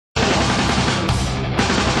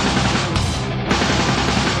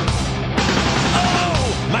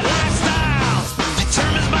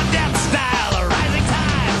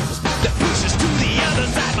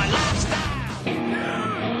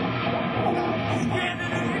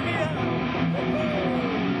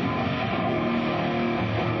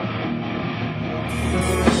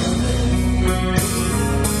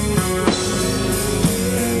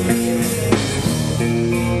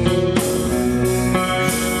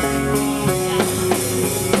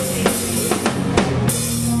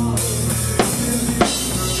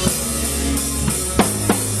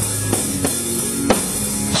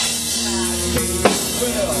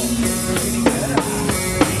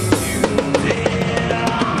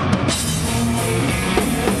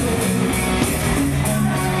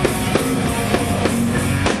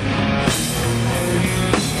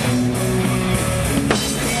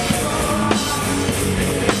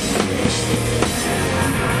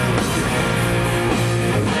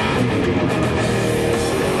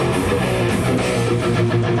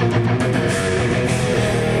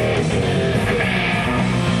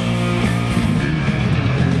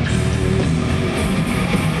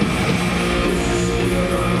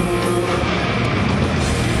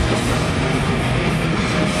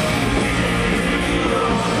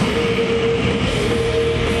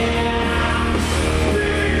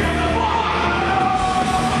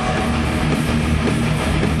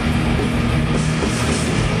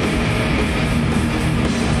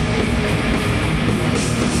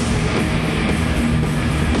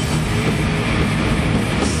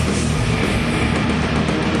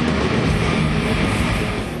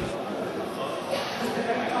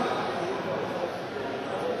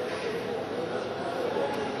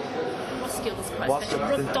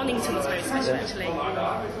Donington was very special, actually.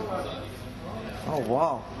 Oh,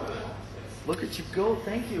 wow. Look at you go.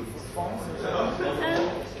 Thank you for following.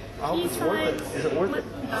 I hope it's worth it. Is it worth it?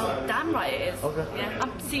 Oh, damn right it is. Okay. Yeah,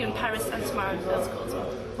 I'll see you in Paris and tomorrow in Field School as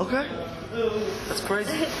well. Okay. That's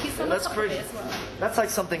crazy. That's crazy. That's like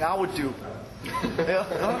something I would do. Yeah.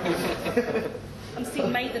 I'm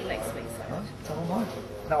seeing Maiden next week. So. Huh? Tell them why.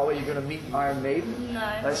 Now, are you going to meet Iron Maiden? No.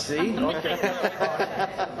 I see. Okay.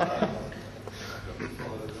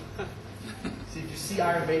 See, if you see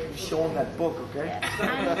Iron Maiden, show them that book, okay?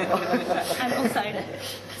 Yeah. And also,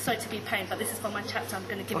 sorry to be a pain, but this is for my chapter. I'm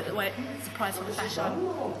going to give it away a surprise for the fashion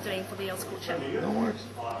I'm doing for the Old School chapter. No worries.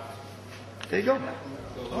 There you go.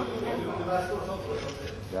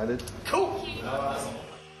 Got it. Cool.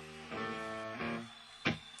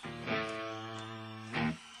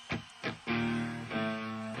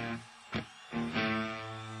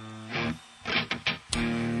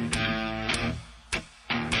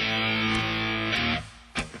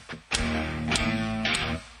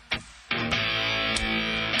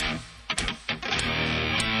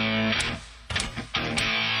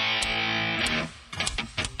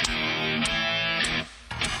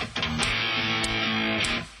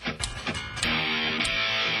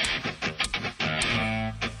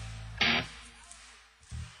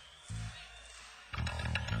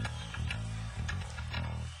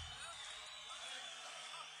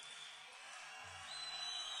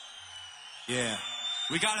 Yeah.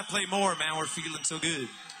 We gotta play more, man. We're feeling so good.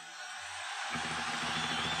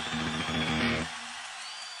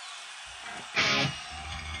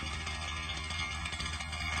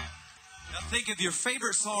 Now think of your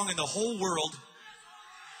favorite song in the whole world.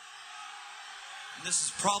 And this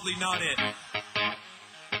is probably not it.